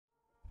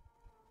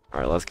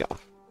Alright, let's go.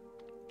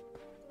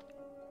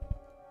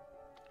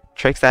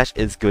 Trick Stash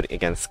is good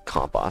against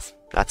comp boss.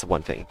 That's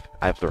one thing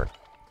I've learned.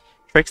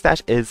 Trick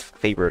Stash is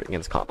favored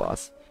against comp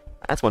boss.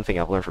 That's one thing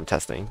I've learned from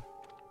testing.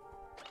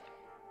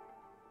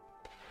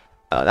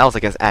 That was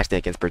actually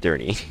against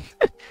BADorni.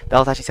 That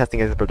was actually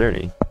testing against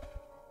BADorni.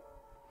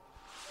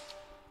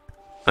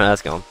 Alright,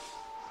 let's go.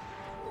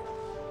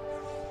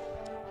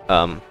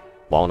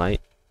 Wall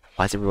Knight.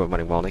 Why is everyone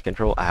running Wall Knight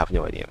control? I have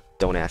no idea.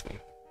 Don't ask me.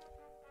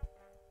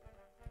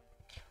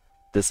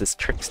 This is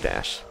Trick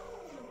Stash.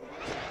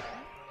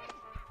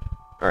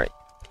 Alright,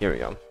 here we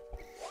go.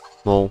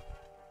 Mole.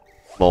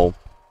 Mole.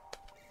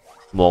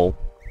 Mole.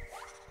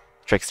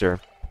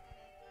 Trickster.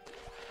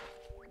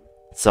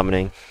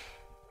 Summoning.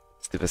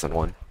 Let's do this on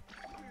one.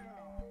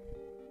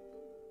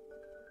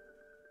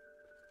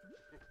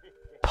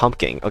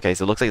 Pumpkin. Okay,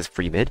 so it looks like it's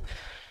free mid.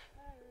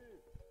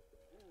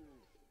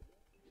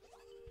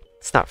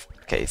 It's not.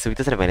 Okay, so he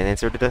doesn't have an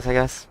answer to this, I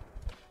guess.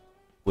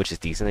 Which is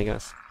decent, I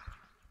guess.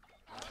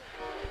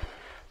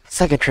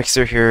 Second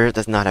Trickster here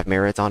does not have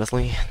merits,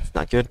 honestly. It's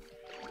not good.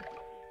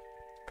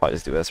 Probably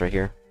just do this right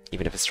here.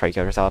 Even if it's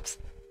Triceratops.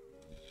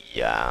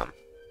 Yeah.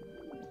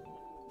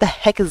 The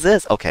heck is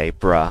this? Okay,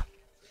 bruh.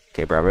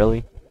 Okay, bruh,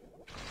 really?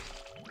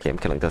 Okay, I'm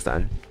killing this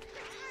then.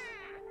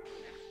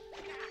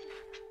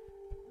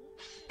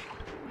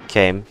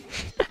 Okay.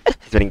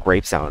 Spinning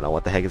grapes, I don't know.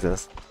 What the heck is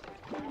this?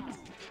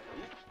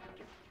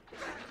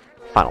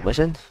 Final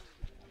mission?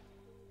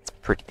 It's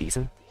pretty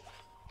decent.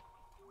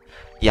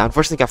 Yeah,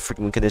 unfortunately got freaking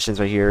win conditions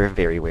right here.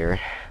 Very rare.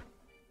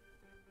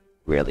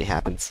 Rarely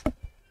happens.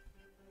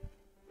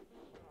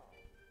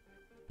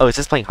 Oh, it's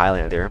just playing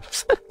Highlander.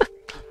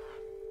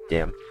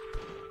 Damn.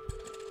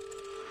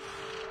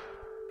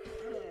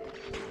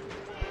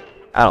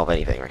 I don't have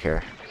anything right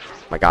here.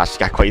 Oh my gosh,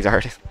 got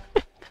Quasar.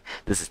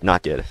 This is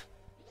not good.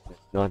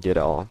 Not good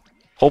at all.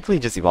 Hopefully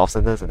it just evolves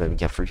in this and then we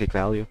get free kick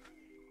value.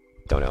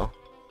 Don't know.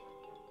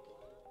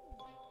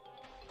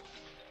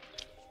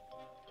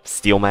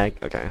 Steel Mag?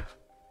 Okay.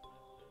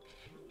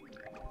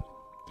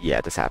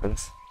 Yeah, this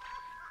happens.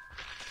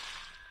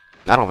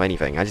 I don't have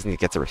anything. I just need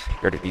to get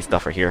rid of these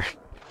stuff right here.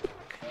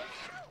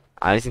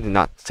 I just need to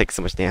not take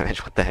so much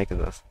damage. What the heck is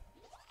this?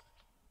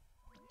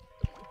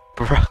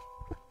 Bruh.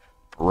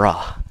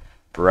 Bruh.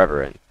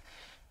 Brethren.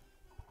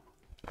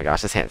 Oh my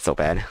gosh, this hand's so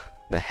bad.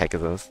 The heck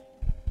is this?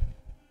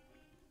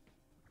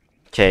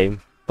 Okay.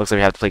 Looks like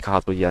we have to play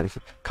Cosmic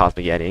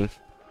Yeti.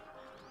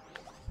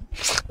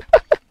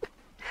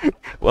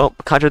 Well,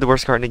 Conjure the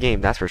worst card in the game,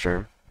 that's for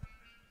sure.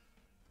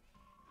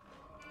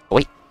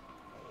 Wait.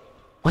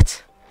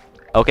 What?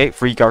 Okay,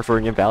 free card for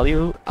in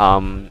value.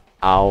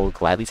 I'll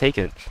gladly take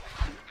it.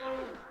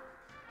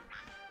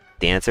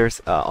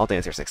 Dancers. I'll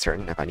Dancers next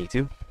turn if I need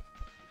to.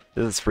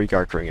 This is free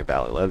card for in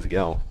value. Let's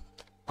go.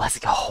 Let's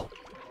go.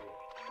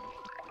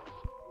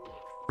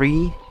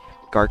 Free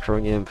guard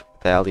throwing in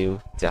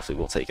value.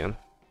 Definitely will take him.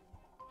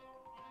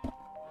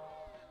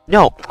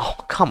 No! Oh,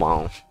 come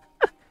on.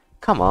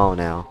 Come on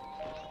now.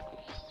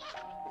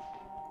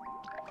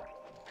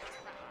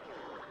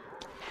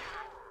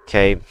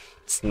 Okay,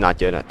 it's not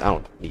good. I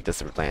don't need this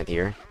to land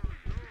here.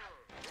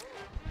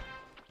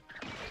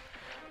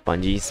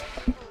 Bungees.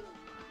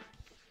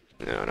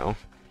 No.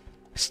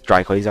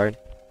 Strike Quasar.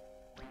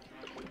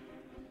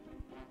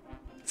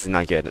 This is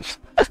not good.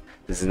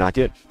 This is not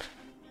good.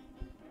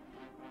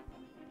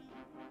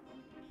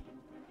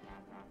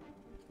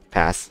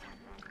 Pass.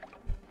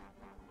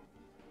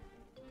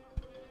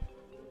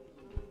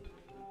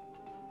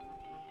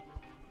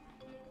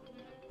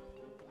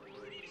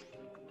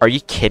 Are you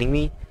kidding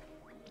me?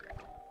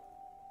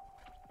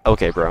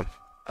 Okay, bro.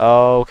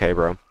 Okay,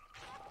 bro.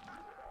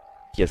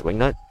 He has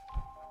Wingnut?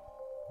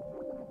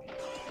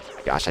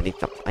 Gosh, I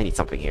need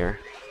something here.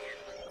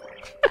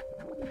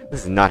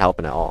 This is not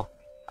helping at all.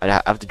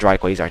 I have to dry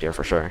Quasar here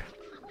for sure.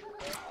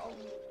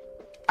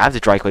 I have to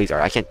dry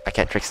Quasar. I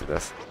can't trickster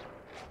this.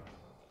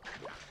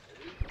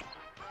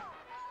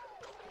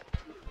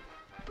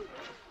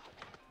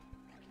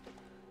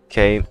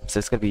 Okay, so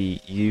it's gonna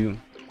be you.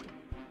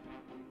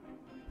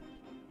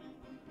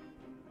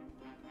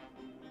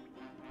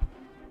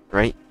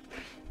 Right?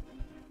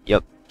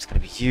 Yep, it's gonna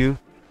be you.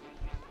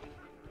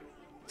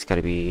 It's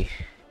gotta be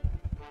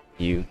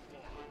you.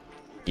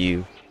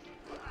 You.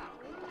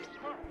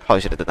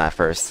 Probably should have done that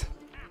first.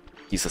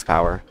 Useless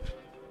power.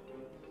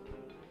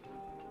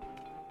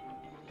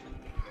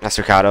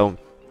 Mastercado.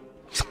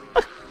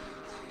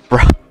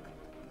 Bro.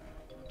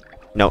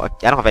 No, I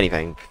don't have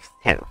anything.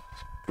 Hand.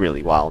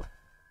 Really wild.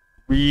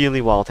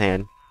 Really wild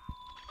hand.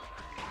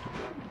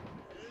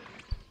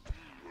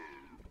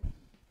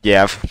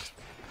 Yeah.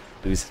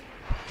 Lose.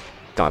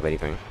 Don't have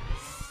anything.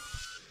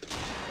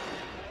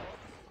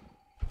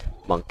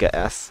 Monka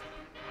S.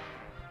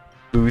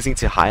 Losing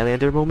to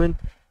Highlander moment?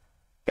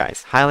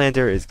 Guys,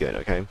 Highlander is good,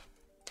 okay?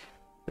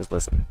 Just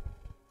listen.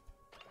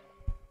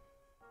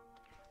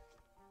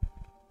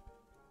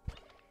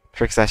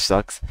 Trick Stash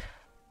sucks.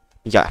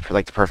 You got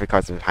like the perfect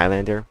cards in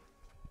Highlander.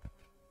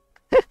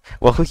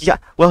 well, he got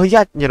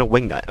you know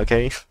Wingnut,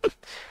 okay?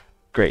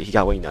 Great, he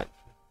got Wingnut.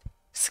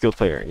 Skilled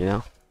player, you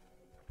know.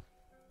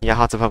 He got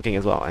Hot Pumpkin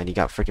as well, and he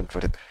got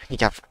he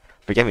got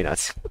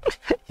Forget-Me-Nuts.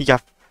 He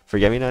got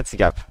Forget-Me-Nuts, he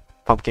got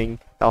Pumpkin.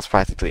 That was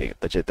practically a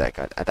legit deck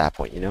at that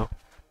point, you know?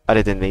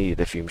 Other than maybe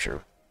the Fume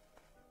Shroom,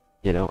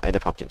 you know, and the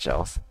Pumpkin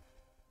Shells.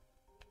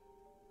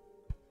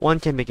 One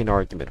can make an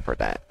argument for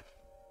that.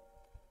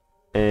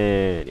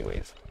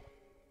 Anyways.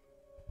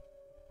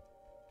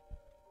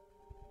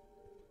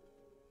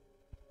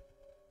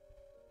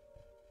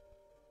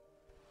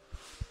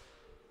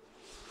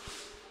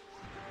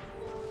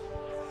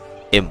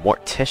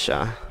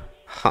 Immorticia?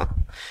 Huh.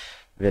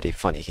 Very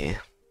funny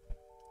here.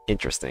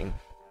 Interesting.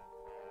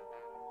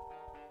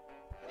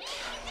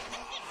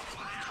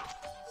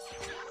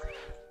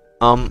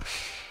 I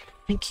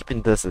think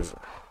keeping this is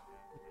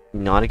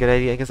not a good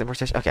idea against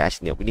Immorticia. Okay,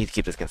 actually, no, we need to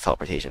keep this against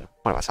Teleportation.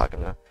 What am I talking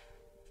about?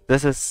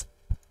 This is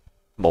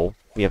Mole.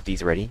 We have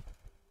these ready.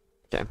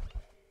 Okay.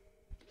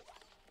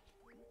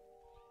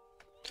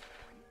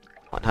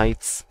 On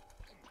Heights.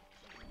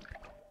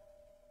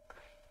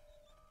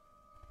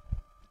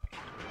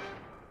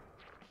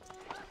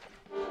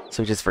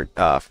 So just for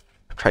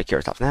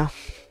Triceratops now.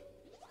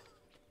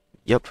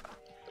 Yep.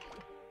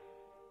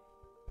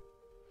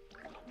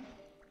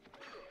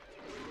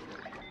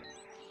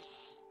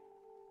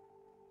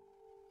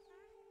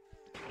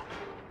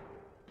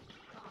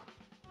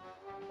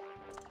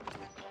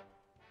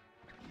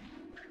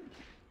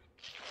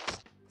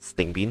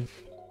 Sting Bean.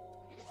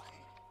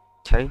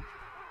 Okay.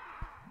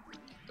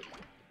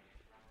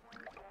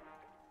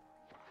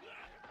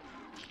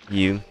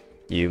 You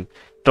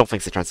don't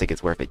think Citron Stick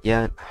is worth it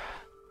yet.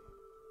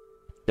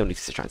 Don't need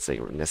Citron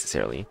Stick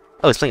necessarily.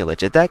 Oh, he's playing a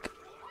legit deck?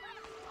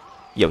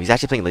 Yo, he's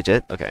actually playing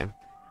legit? Okay.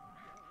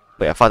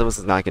 Wait, I thought this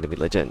was not going to be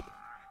legit.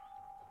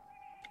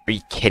 Are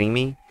you kidding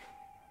me?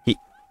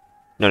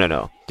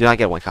 No. Do not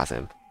get one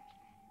costume.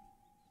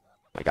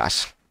 My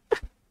gosh.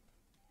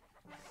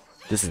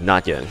 This is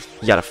not good.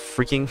 You got a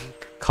freaking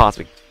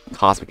Cosmic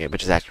Imp,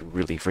 which is actually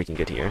really freaking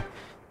good here.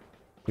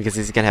 Because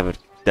he's gonna have a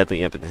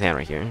Deadly Imp in his hand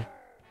right here.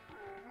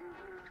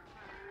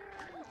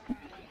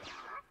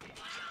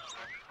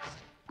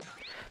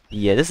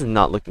 Yeah, this is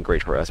not looking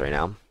great for us right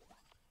now.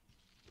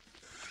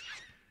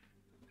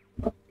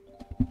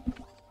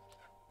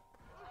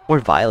 Or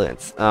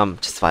Violence.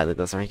 Just Violent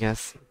does, I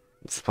guess.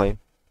 Let's play.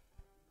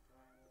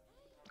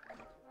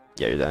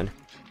 Yeah, you're done.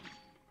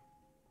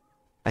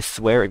 I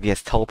swear if he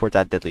has teleport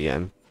that Deadly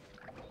Imp.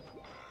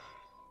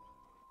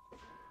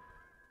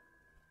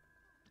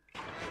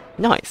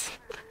 Nice.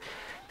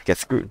 Get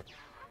screwed.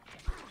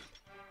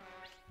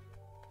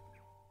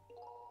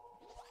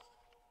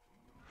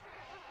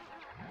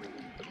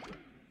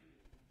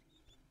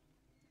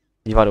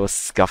 You thought it was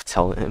Scuffed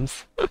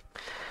Tele-Imps?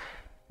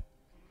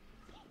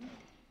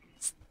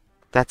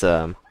 That's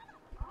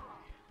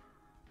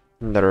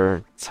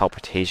another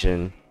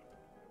teleportation.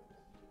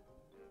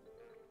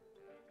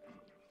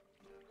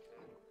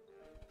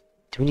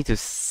 Do we need to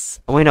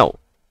oh wait, no.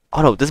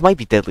 Oh no, this might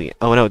be Deadly.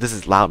 Oh no, this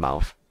is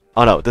Loudmouth.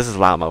 Oh no, this is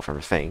Loudmouth from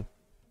a thing.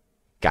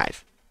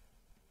 Guys.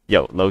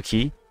 Yo, low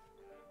key.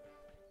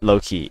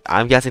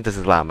 I'm guessing this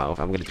is Loudmouth.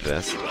 I'm gonna do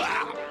this.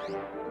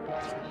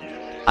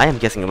 I am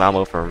guessing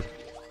Loudmouth from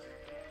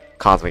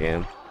Cosmic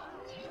Imp.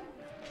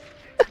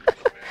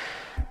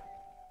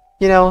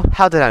 You know,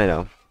 how did I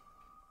know?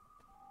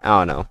 I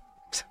don't know.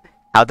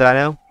 How did I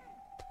know?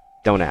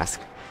 Don't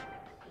ask.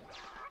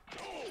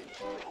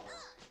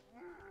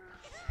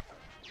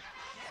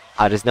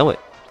 I just know it.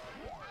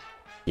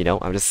 You know,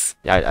 I just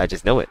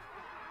know it.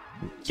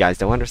 You guys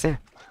don't understand.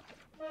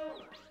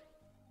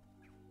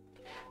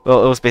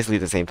 Well, it was basically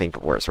the same thing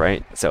but worse,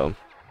 right? So,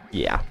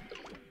 yeah.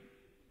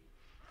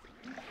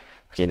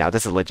 Okay, now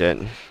this is legit.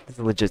 This is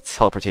a legit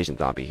teleportation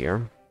zombie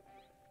here.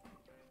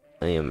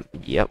 Yep.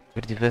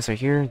 We're gonna do this right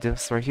here,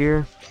 this right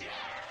here.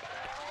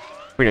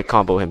 We're gonna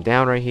combo him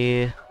down right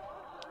here.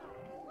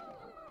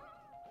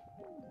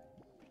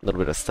 A little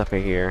bit of stuff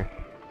right here.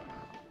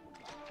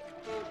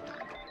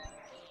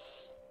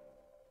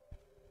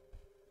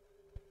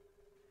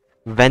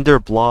 Vendor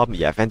Blob.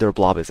 Yeah, Vendor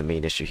Blob is the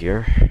main issue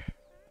here.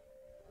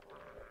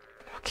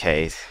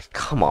 Okay,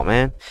 come on,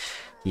 man.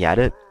 You had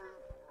it?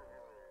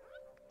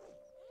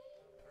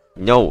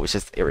 No, it's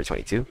just Area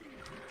 22.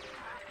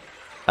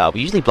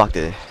 We usually block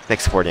the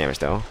next 4 damage,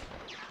 though.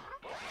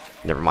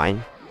 Never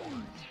mind.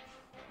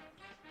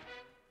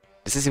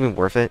 Is this even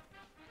worth it?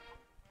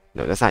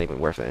 No, that's not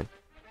even worth it.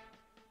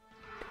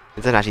 It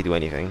doesn't actually do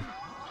anything.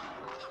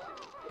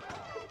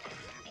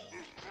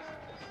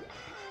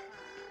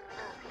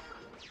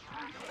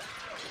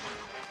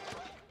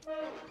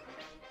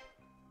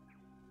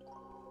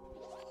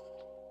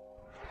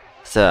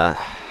 It's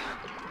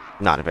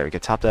not a very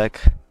good top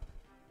deck.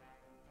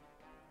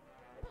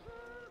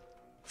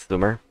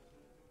 Swimmer.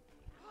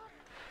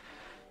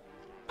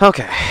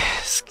 Okay,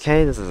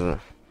 this is a...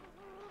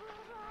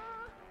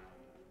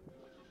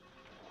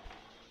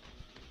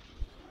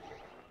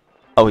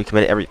 Oh, he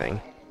committed everything.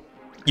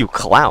 You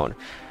clown.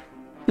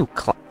 You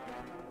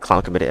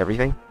clown committed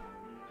everything?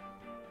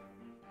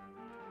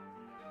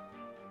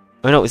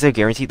 Oh no, is there a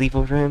guaranteed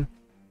lethal for him?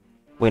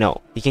 Wait,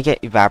 no. He can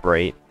get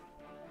Evaporate.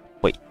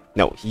 Wait,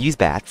 no. He used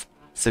Bats.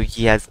 So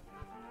he has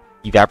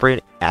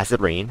Evaporate,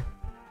 Acid Rain.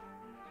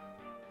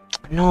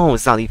 No,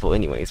 it's not lethal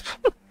anyways.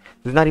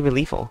 It's not even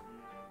lethal.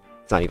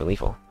 It's not even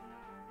lethal.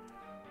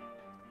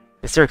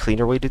 Is there a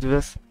cleaner way to do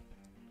this?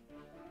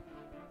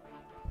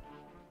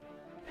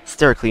 Is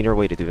there a cleaner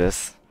way to do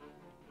this?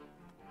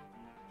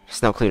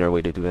 There's no cleaner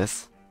way to do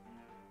this.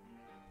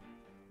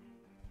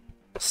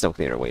 There's no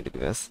cleaner way to do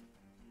this.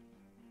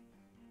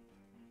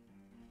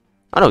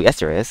 Oh no, yes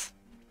there is.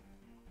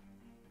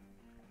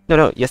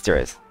 No, yes there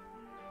is.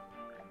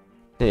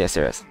 No, yes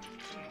there is.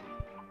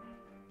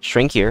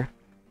 Shrink here,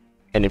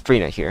 and then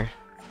Freenet here.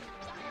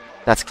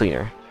 That's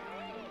cleaner.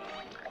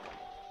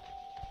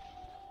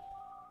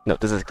 No,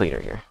 this is cleaner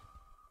here.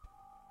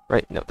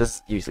 Right? No, this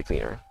is usually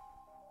cleaner.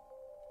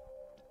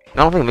 I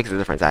don't think it makes a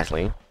difference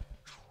actually.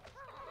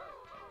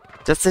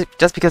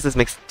 Just because this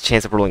makes the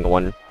chance of rolling a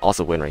 1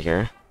 also win right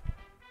here.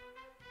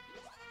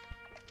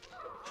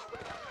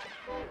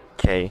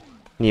 Okay.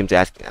 Need him to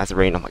ask as a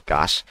rain. Oh my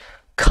gosh.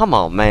 Come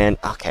on, man.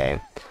 Okay.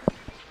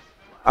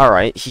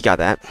 Alright, he got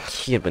that.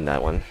 He can win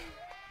that one.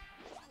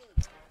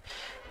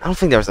 I don't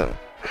think there's a...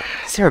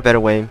 Is there a better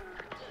way?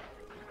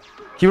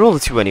 He rolled a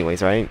 2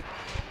 anyways, right?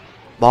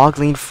 Log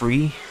lane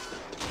 3?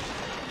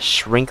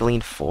 Shrink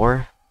lane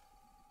 4?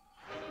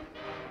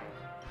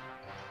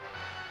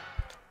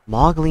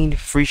 Mog lane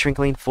 3, shrink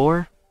lane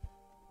 4? I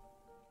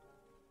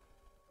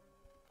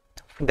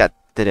don't think that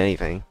did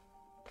anything.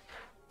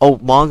 Oh,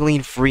 Mog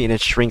lane 3 and a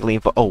shrink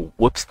lane 4. Oh,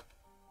 whoops.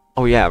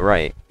 Oh yeah,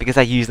 right. Because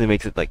that usually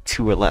makes it like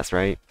 2 or less,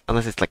 right?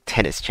 Unless it's like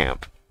tennis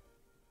champ.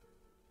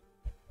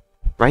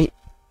 Right?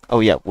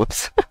 Oh yeah,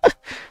 whoops.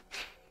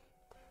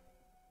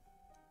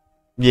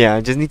 Yeah,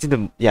 I just need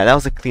to... Yeah, that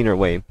was a cleaner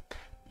way.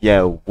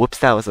 Yeah, whoops,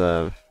 that was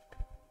a...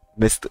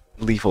 missed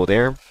lethal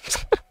there.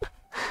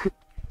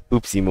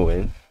 Oopsie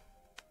moment.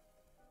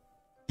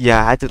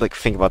 Yeah, I had to like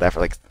think about that for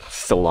like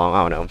so long.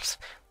 I don't know.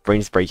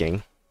 Brain's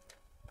breaking.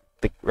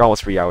 Like, we're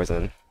almost 3 hours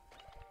in.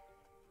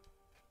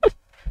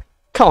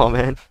 Come on,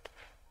 man.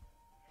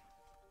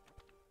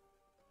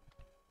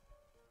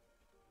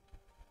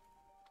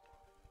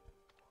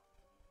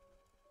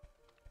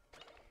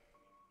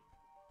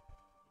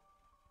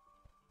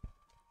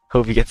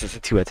 Hope he gets this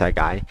 2-attack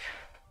guy.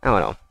 I don't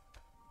know.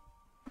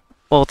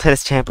 Well,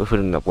 tennis champ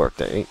wouldn't have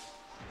worked, right?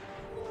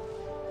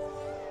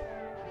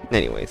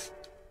 Anyways.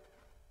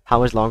 How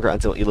much longer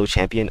until ELO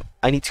champion?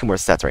 I need 2 more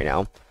sets right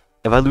now.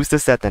 If I lose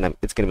this set, then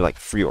it's gonna be like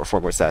 3 or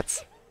 4 more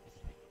sets.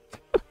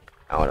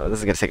 I don't know. This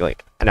is gonna take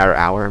like another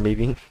hour,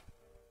 maybe.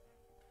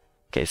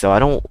 Okay, so I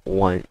don't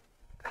want...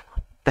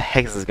 The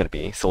heck is this gonna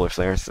be? Solar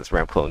Flare, this is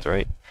ramp clones,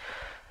 right?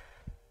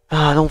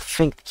 I don't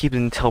think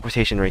keeping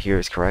teleportation right here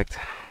is correct.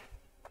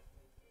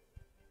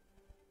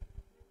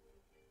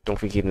 Don't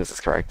think keeping this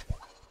is correct.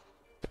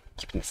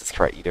 Keeping this is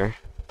correct either.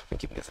 Don't think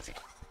keeping this is...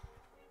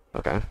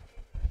 Okay.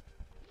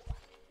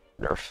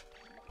 Nerf.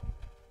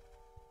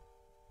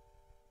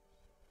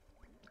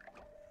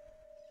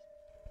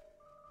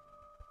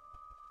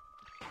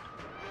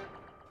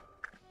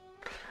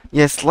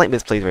 Yeah, slight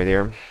misplays right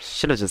there.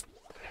 Should've just...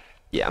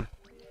 Yeah.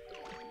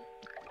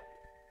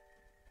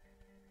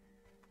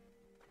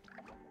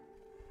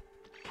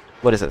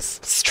 What is this?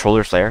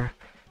 Stroller Flare?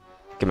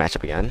 Good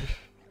matchup again.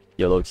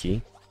 YOLO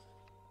key.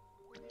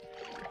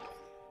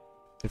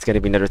 It's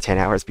gonna be another 10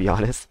 hours, be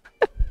honest.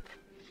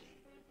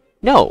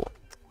 No!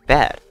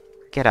 Bad.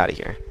 Get out of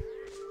here.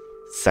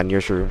 Send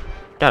your shrew.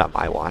 Not on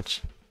my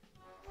watch.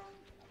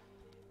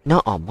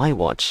 Not on my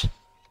watch.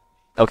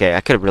 Okay,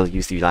 I could have really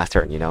used you last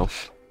turn, you know.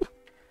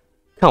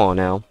 Come on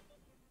now.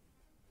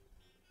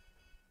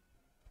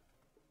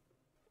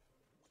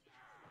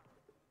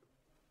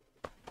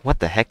 What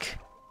the heck?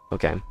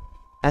 Okay.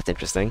 That's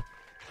interesting.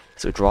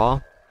 So draw.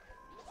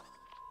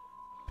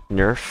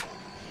 Nerf.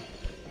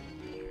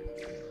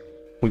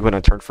 We went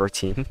on turn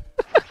 13.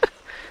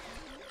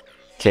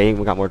 Okay,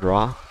 we got more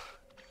draw.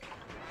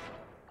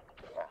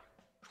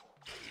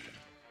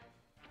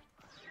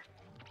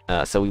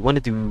 So we want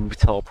to do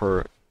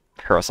teleport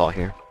Parasol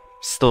here.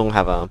 Still don't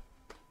have a...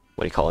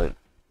 What do you call it?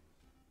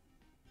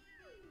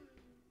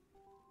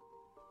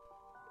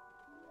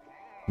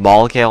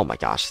 Molgale? Oh my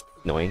gosh.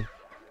 Annoying.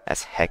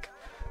 As heck.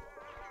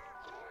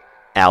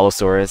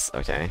 Allosaurus.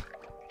 Okay.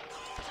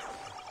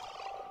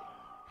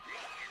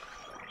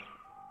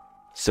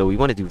 So we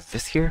want to do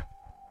this here?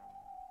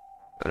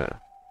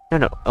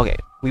 No. Okay.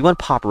 We want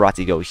Paparazzi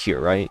to go here,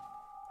 right?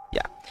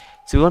 Yeah.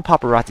 So we want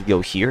Paparazzi to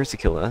go here to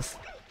kill us.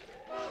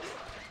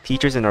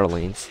 Teachers in our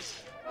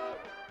lanes.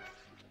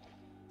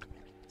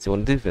 So we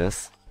want to do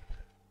this.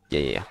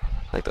 Yeah.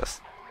 Like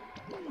this.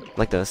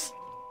 Like this.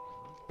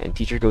 And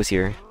teacher goes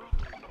here.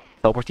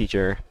 Teleport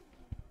teacher.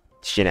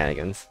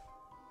 Shenanigans.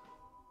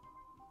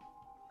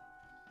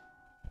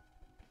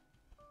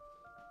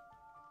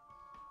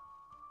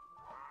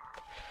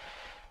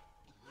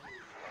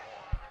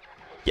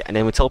 Yeah, and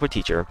then we teleport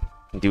teacher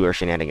and do our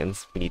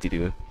shenanigans we need to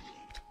do.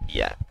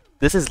 Yeah.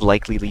 This is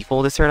likely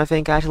lethal this turn, I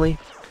think, actually.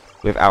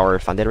 We have our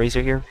Funded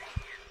Razor here.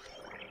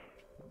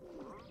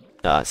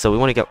 So we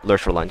want to get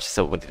Lurch for lunch,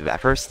 so we want to do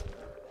that first.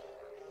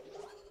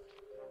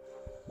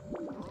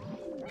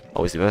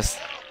 Always do this.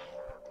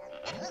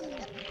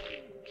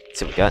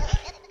 See what we got.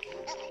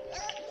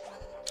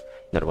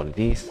 Another one of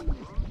these.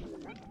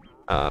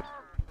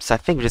 So I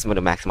think we're just going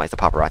to maximize the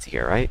paparazzi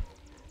here, right?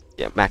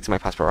 Yeah, maximize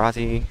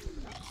paparazzi.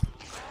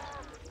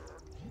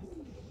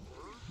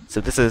 So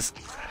this is...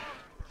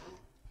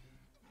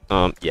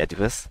 yeah, do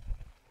this.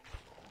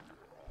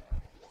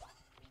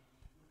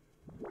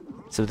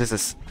 So this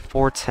is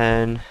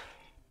 410.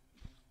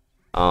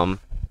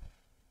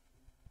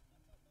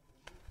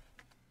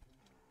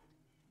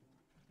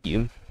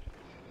 You.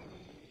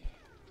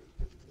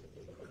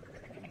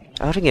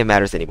 I don't think it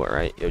matters anymore,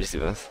 right? You'll just do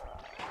this.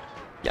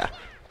 Yeah.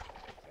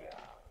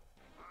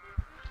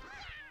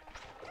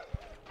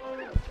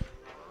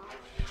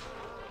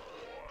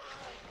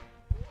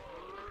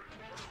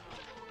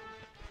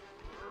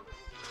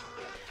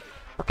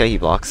 Okay, he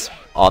blocks,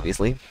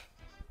 obviously.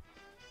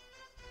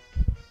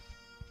 It's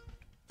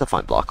a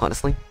fine block,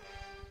 honestly.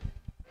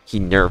 He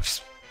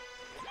nerfs.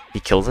 He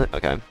kills it?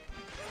 Okay.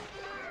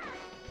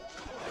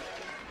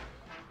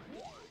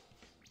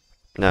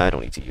 No, I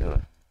don't need to use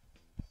it.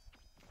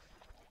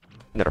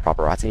 Another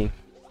paparazzi.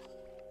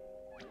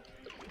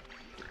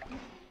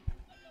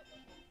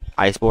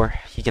 Ice Boar.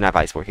 He can have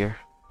Ice Boar here.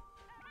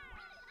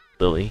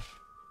 Lily.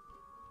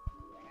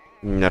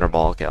 Another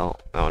ball kill.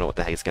 I don't know what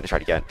the heck he's gonna try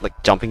to get.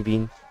 Like, jumping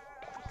bean.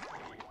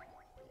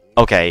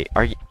 Okay,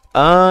 are you...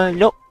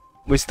 nope.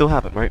 We still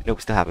have him, right? Nope,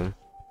 we still have him.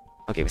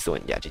 Okay, we still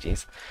win. Yeah,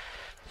 GG's.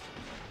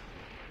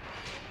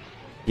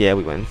 Yeah,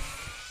 we win.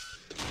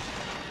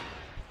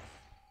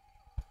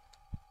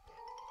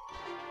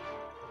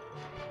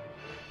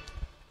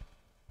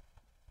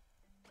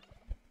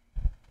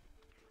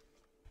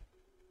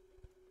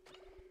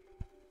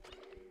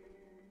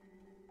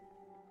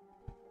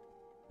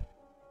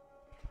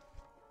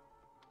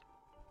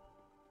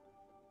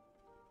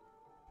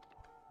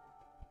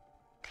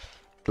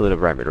 A little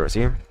parameters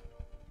here.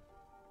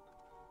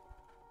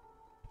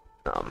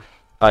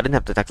 I didn't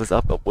have the text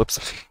up, but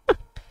whoops.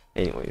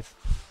 Anyways.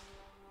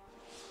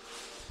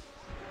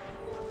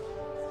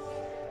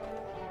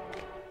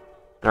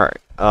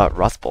 Alright,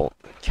 Rust Bolt.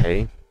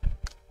 Okay.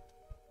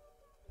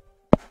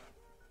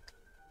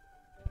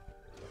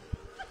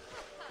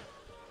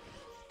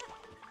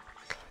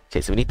 Okay,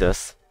 so we need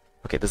this.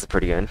 Okay, this is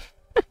pretty good.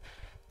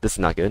 This is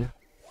not good.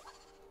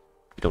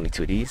 We don't need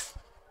two of these.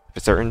 For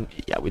certain,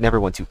 yeah, we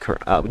never want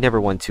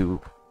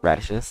two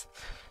radishes.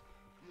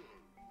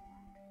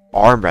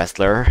 Arm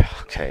wrestler.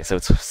 Okay, so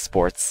it's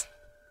sports.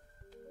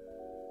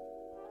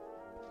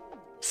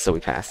 So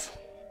we pass.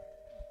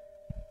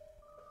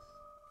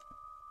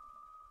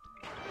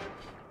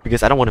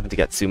 Because I don't want him to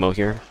get sumo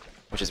here,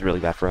 which is really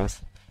bad for us.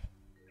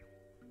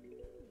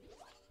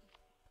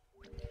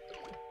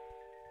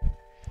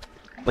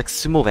 Like,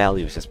 sumo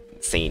value is just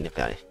insane if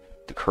I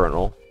do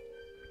Colonel.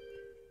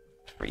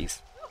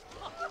 Freeze.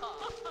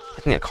 I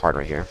think a card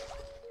right here.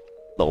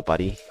 Little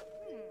buddy.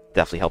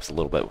 Definitely helps a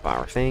little bit with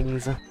our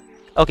things.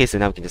 Okay, so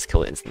now we can just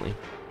kill it instantly.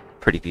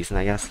 Pretty decent,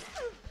 I guess.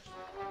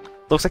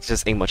 Looks like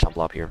just Igma Chump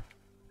Blob here.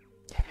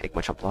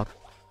 Igma Chump Blob.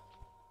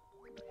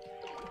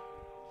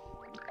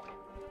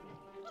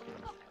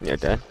 You're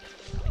dead.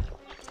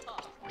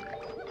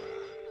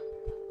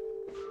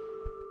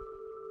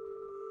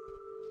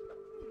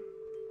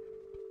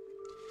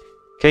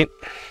 Okay.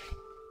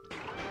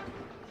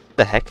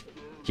 The heck?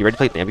 He already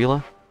played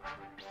Nebula?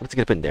 What's he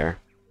gonna put in there?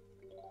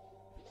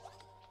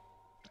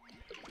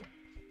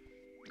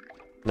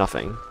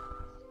 Nothing.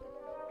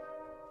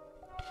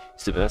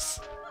 Let's do this.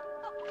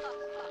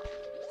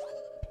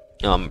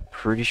 I'm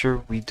pretty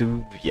sure we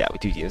do. Yeah, we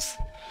do use.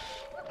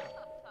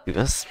 Do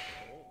this.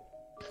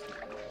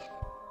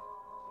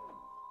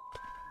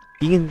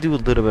 You can do a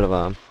little bit of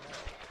a,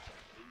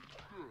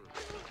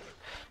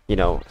 you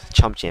know,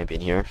 chump champion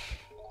here.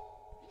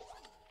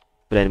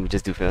 But then we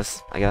just do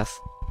this, I guess.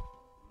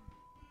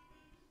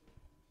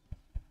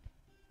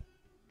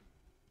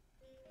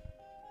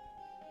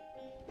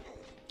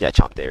 Yeah,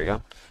 chomp, there we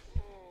go.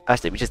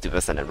 Actually, we just do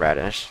this and then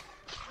radish.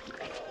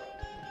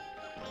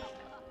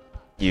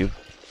 You.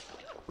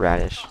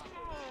 Radish.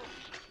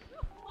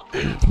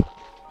 It's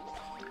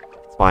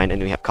fine,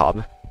 and we have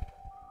Cobb.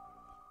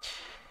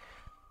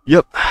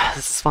 Yep,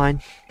 this is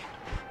fine.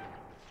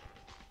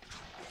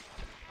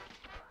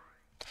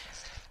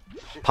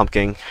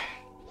 Pumpkin.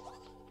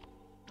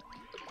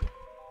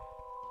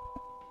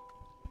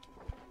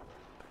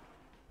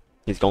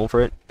 He's going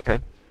for it, okay.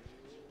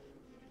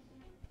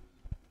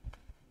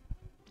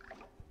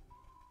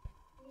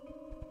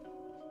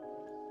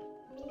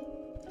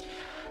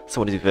 So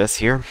I'm gonna do this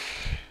here.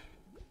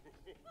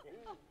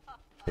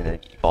 And then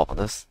evolve on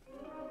this.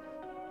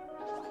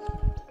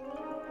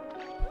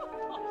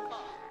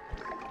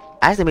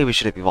 Actually, maybe we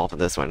should have evolved on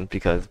this one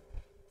because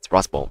it's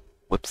Rust Bolt.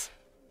 Whoops.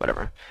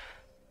 Whatever.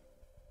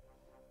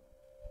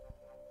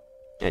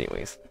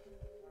 Anyways.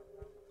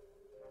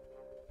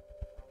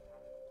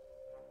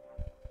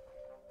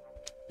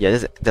 Yeah,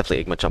 this is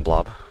definitely Igma Chump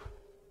Blob.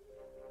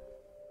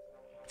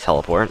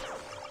 Teleport.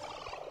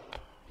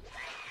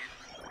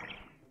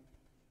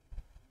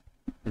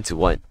 Into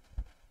what?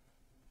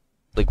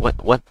 Like,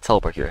 what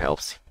teleport here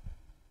helps?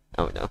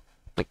 I don't know.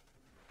 Like,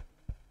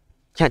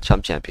 Can't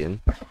jump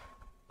champion.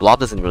 Blob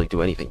doesn't really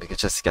do anything because it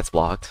just gets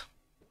blocked.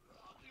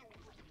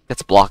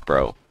 Gets blocked,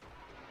 bro.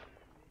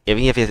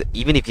 Even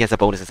if he has a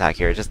bonus attack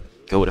here, just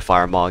go to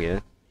Fire Mog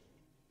it.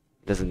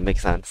 Doesn't make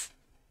sense.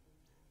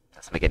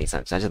 Doesn't make any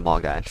sense. I just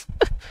Mog that.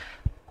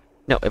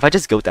 No, if I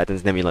just go that,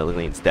 then Nebula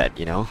Lane's dead,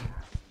 you know?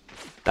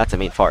 That's the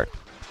main part.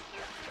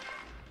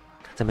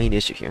 That's the main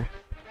issue here.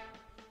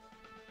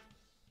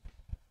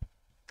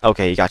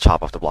 Okay, you got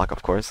Chop off the block,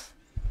 of course.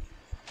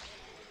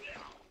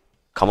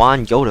 Come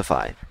on,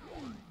 Yodify.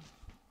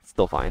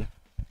 Still fine.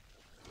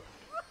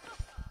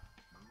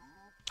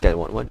 Get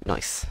 1-1.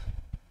 Nice.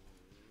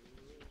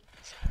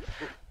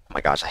 Oh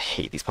my gosh, I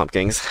hate these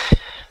pumpkins.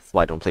 That's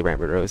why I don't play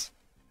Rampart Rose.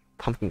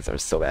 Pumpkins are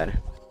so bad.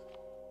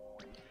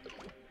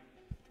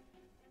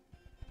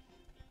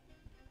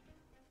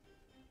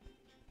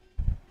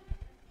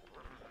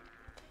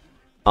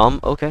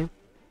 Okay.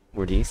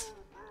 Where are these?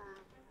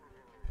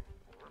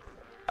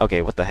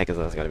 Okay, what the heck is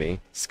this gonna be?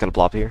 Just gonna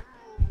plop here?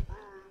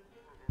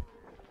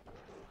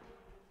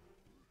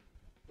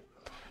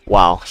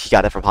 Wow, he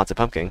got it from Haunted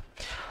Pumpkin.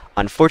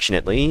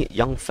 Unfortunately,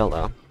 young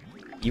fella,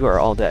 you are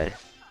all dead.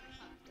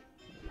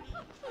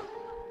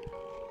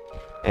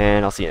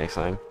 And I'll see you next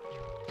time.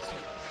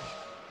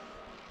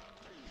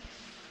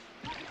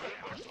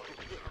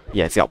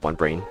 Yeah, it's got one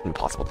brain.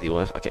 Impossible to deal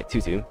with. Okay,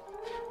 2-2.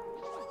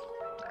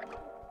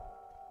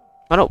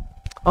 Oh no!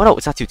 Oh no,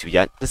 it's not 2-2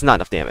 yet. This is not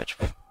enough damage.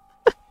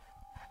 Oh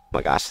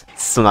my gosh,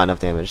 it's still not enough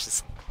damage.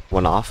 Just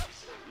one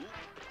off.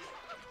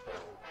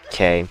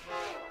 Okay.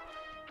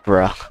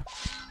 Bruh.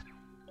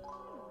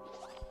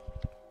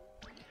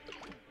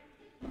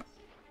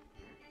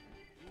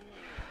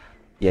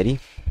 Yeti.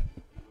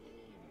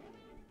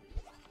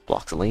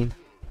 Blocks a lane.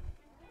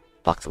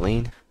 Blocks a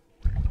lane.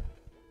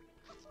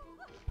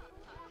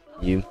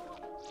 You.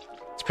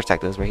 Let's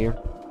protect those right here.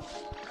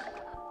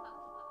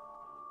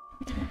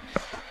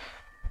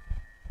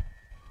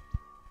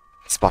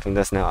 He's buffing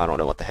this now. I don't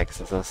know what the heck is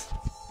this.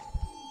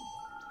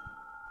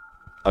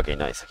 Okay,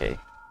 nice. Okay.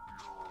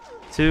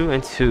 2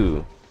 and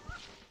 2.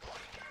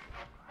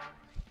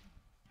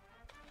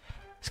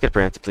 Let's get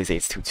Bram to please say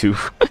it's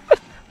 2-2.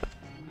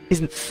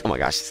 He's. Oh my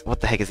gosh.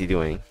 What the heck is he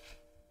doing?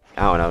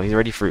 I don't know. He's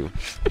already through.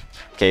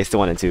 Okay, it's still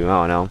 1 and 2.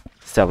 I don't know.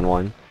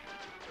 7-1.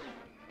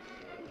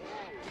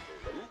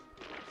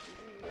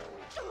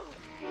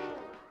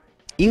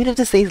 Even if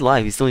this stays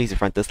live, he still needs to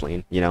front this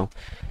lane, you know?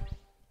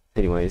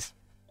 Anyways.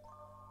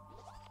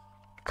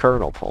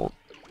 Colonel Pole.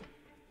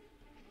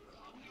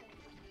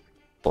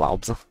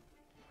 Blobs.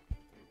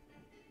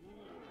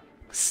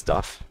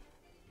 Stuff.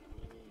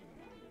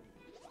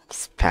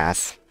 Just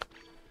pass.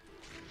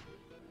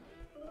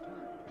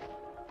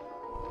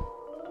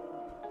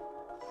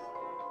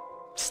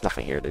 There's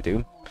nothing here to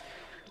do.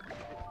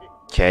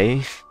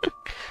 Okay.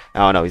 I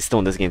don't know, he's still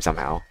in this game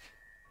somehow.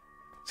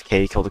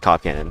 Okay, killed the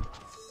cop cannon.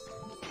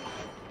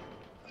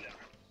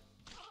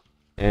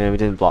 And we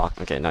didn't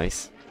block. Okay,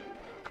 nice.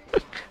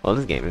 Well,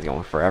 this game is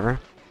going forever.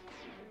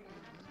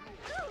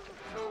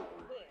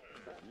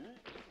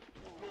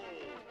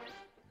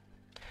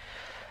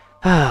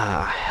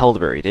 Ah,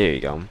 Helderberry, there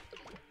you go.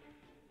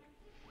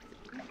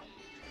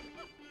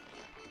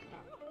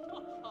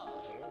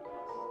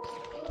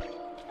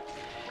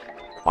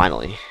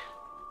 Finally.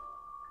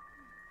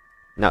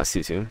 Now it's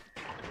too soon.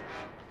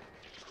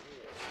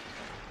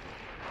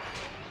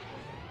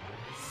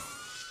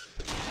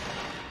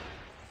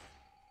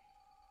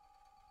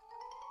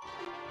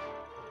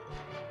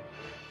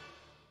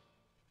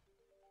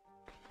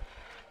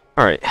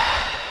 Alright. I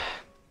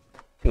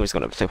think we're just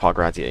gonna play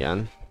Pograzzi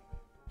again.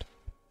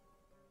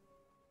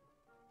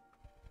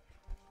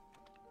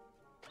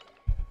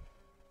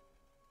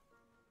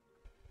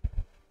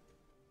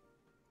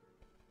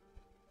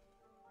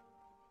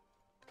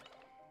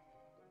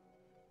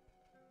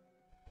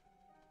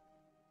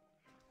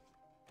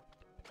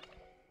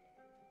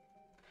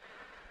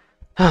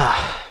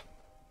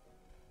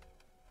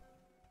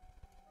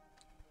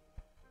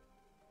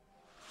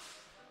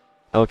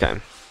 Okay.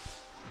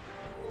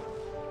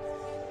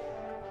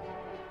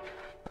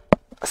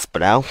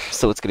 Spadal,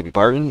 so it's gonna be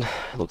Barton,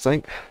 it looks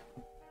like.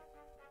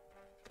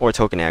 Or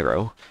Token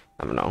Aggro.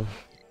 I don't know.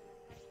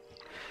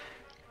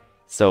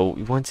 So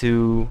we want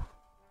to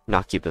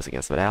not keep this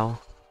against Spadal.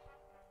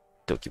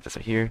 Don't keep this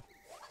right here.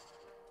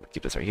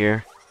 Keep this right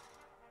here.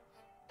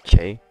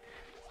 Okay.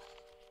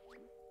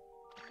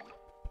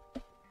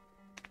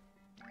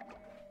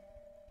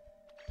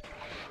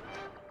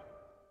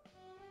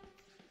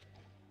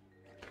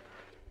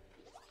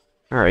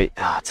 Alright,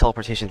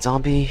 teleportation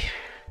zombie.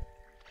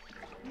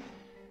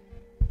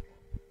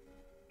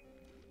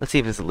 Let's see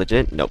if it's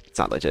legit. Nope, it's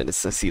not legit.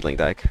 It's a seedling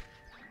deck.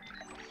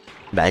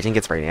 Imagine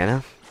gets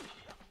Brainana.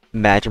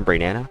 Imagine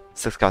Brainana.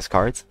 6 cost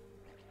cards.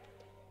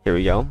 Here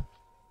we go.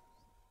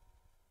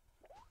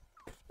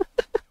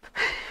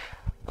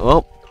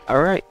 Well,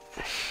 alright.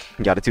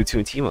 Got a 2-2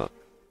 and team up.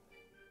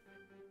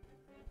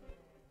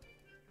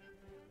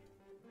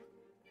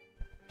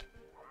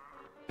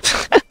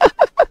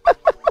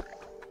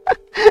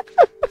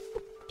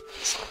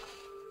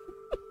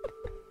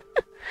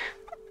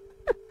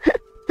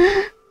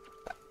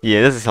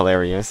 Yeah, this is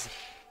hilarious.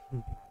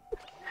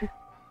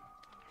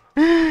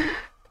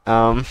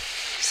 Um,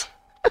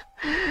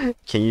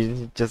 can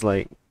you just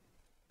like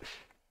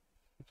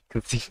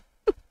conceive?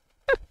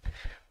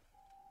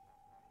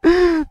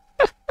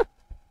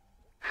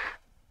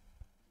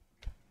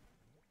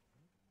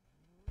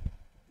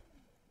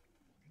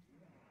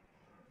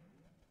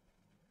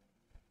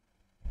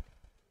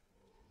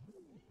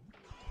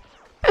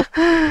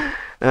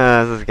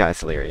 This guy's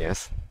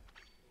hilarious.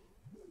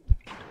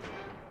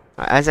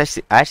 I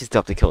actually still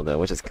have to kill though,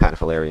 which is kind of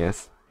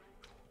hilarious.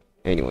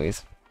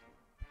 Anyways.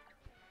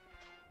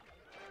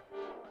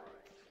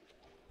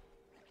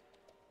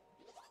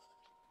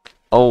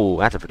 Oh,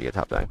 that's a pretty good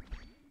top deck.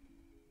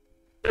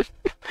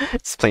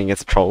 Just playing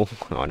against a troll.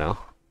 Oh no.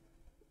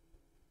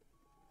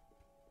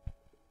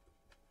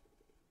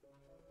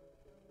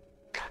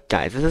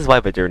 Guys, this is why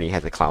BADorni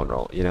has a clown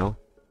roll, you know?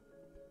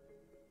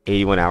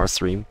 81-hour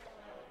stream.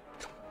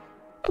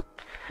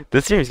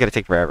 This stream is gonna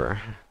take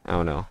forever. I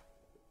don't know.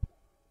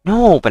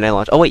 No, banana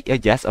launch. Oh wait,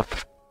 yes. Oh.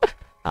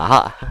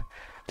 Aha.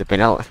 The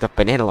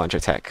banana launcher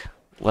tech.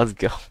 Let's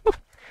go.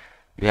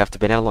 We have the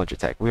banana launcher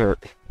tech. We are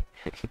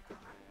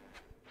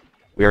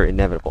we are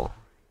inevitable.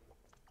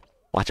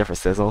 Watch out for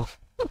sizzle.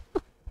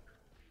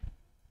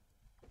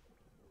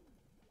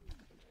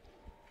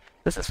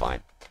 This is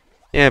fine.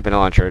 Yeah,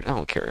 banana launcher. I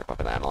don't care about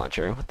banana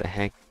launcher. What the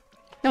heck?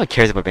 No one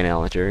cares about banana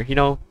launcher. You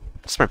know,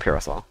 just my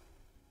parasol.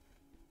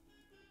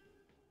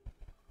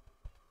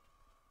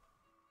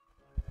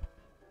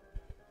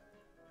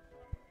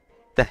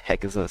 The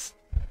heck is this?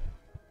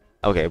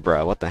 Okay,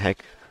 bro. What the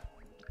heck?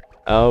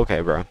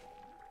 Okay, bro.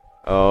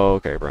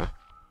 Okay, bro.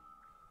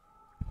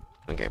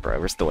 Okay, bro.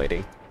 We're still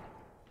waiting.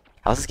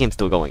 How's this game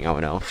still going? I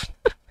don't know.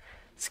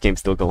 This game's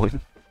still going.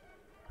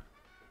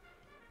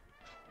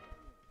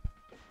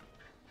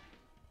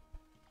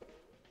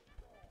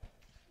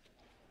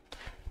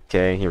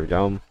 Okay, here we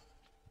go.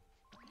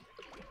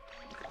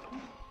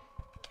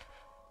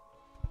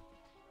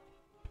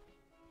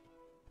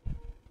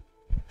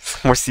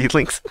 More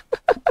seedlings.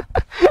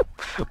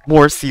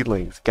 More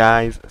seedlings.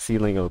 Guys,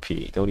 seedling OP.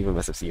 Don't even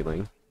mess with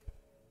seedling.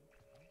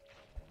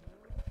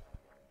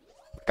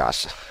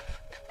 Gosh.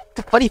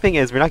 The funny thing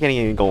is, we're not getting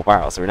any gold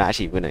viral, so we're not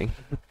actually winning.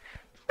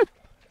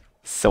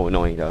 So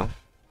annoying, though.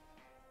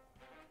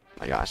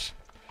 My gosh.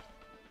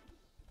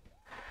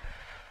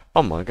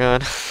 Oh my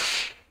god.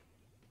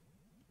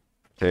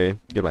 Okay,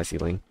 goodbye,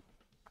 seedling.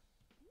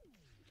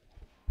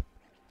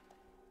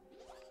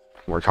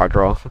 More card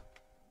draw.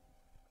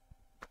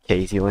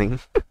 Okay, seedling.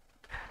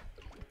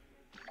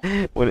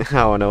 I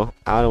don't know.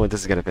 I don't know when this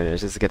is gonna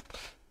finish. This is gonna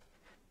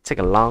take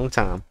a long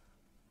time.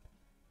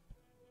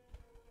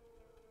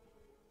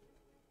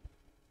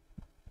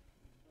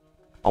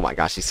 Oh my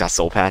gosh, he's got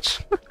soul patch.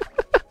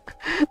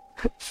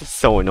 This is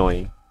so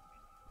annoying.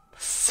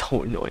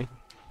 So annoying.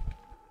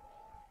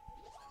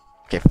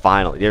 Okay,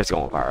 finally, there's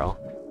going viral.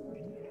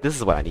 This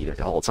is what I needed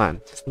the whole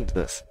time. Just needed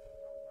this.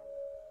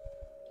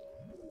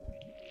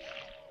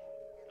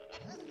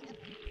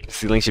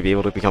 Seedling should be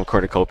able to become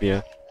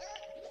cornucopia.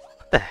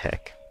 What the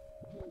heck?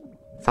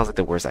 Sounds like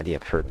the worst idea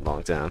I've heard in a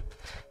long time.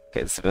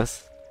 Okay, this is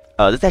this.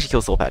 This actually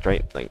kills soul patch,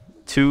 right? Like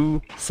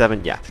 2,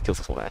 7, yeah, it kills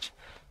the soul patch.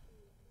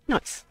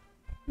 Nice.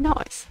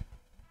 Nice.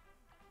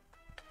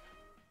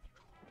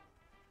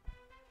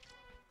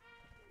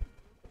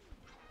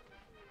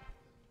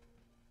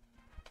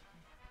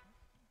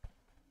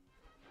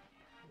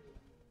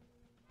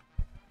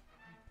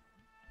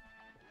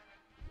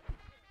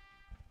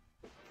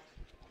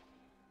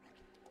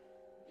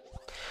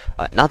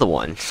 Another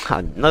one.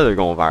 Another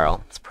going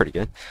viral. It's pretty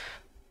good.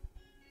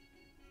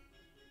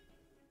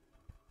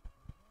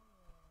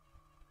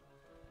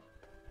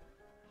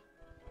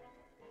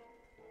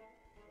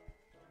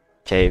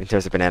 Okay,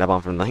 there's a banana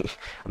bomb from like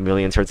a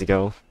million turns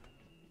ago.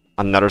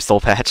 Another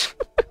soul patch.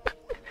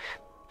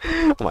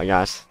 Oh my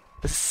gosh.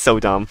 This is so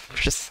dumb.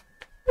 Just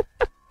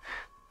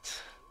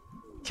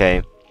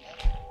okay.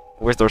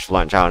 Where's Lurch for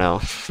lunch? I don't know.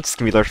 Just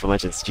give me Lurch for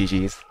lunch, it's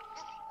GG's.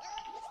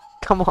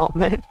 Come on,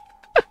 man.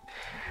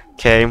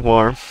 Okay,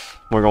 more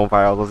going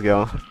viral, let's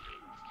go.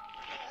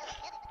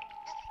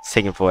 It's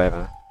taking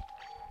forever.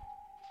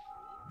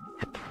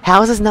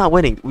 How is this not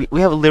winning?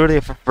 We have literally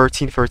a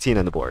 13-13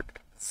 on the board.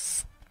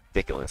 It's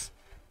ridiculous.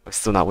 We're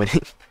still not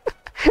winning.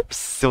 We're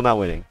still not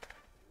winning.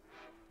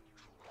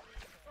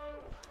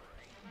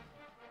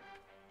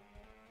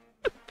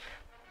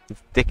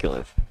 It's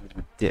ridiculous. It's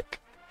ridiculous.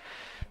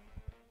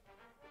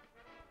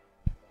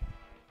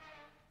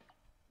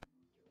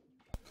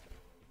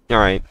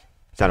 Alright,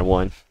 down to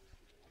 1.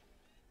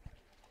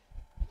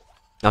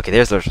 Okay,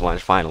 there's Lurch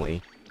Lunch,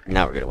 finally.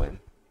 Now we're gonna win.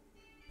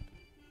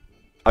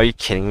 Are you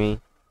kidding me?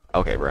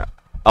 Okay, bro.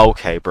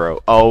 Okay, bro.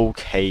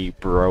 Okay,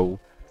 bro.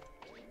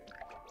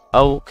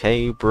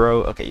 Okay,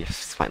 bro. Okay,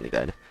 he's finally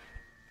dead.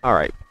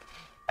 Alright.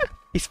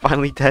 He's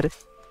finally dead.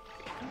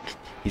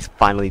 He's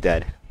finally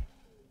dead.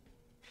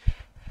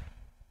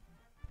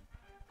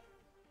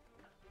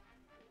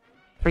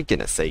 For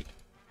goodness sake.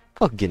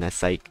 For goodness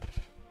sake.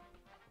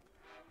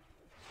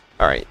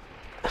 Alright.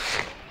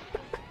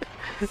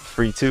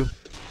 3-2.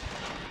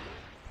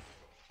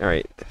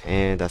 Alright,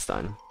 and that's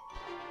done.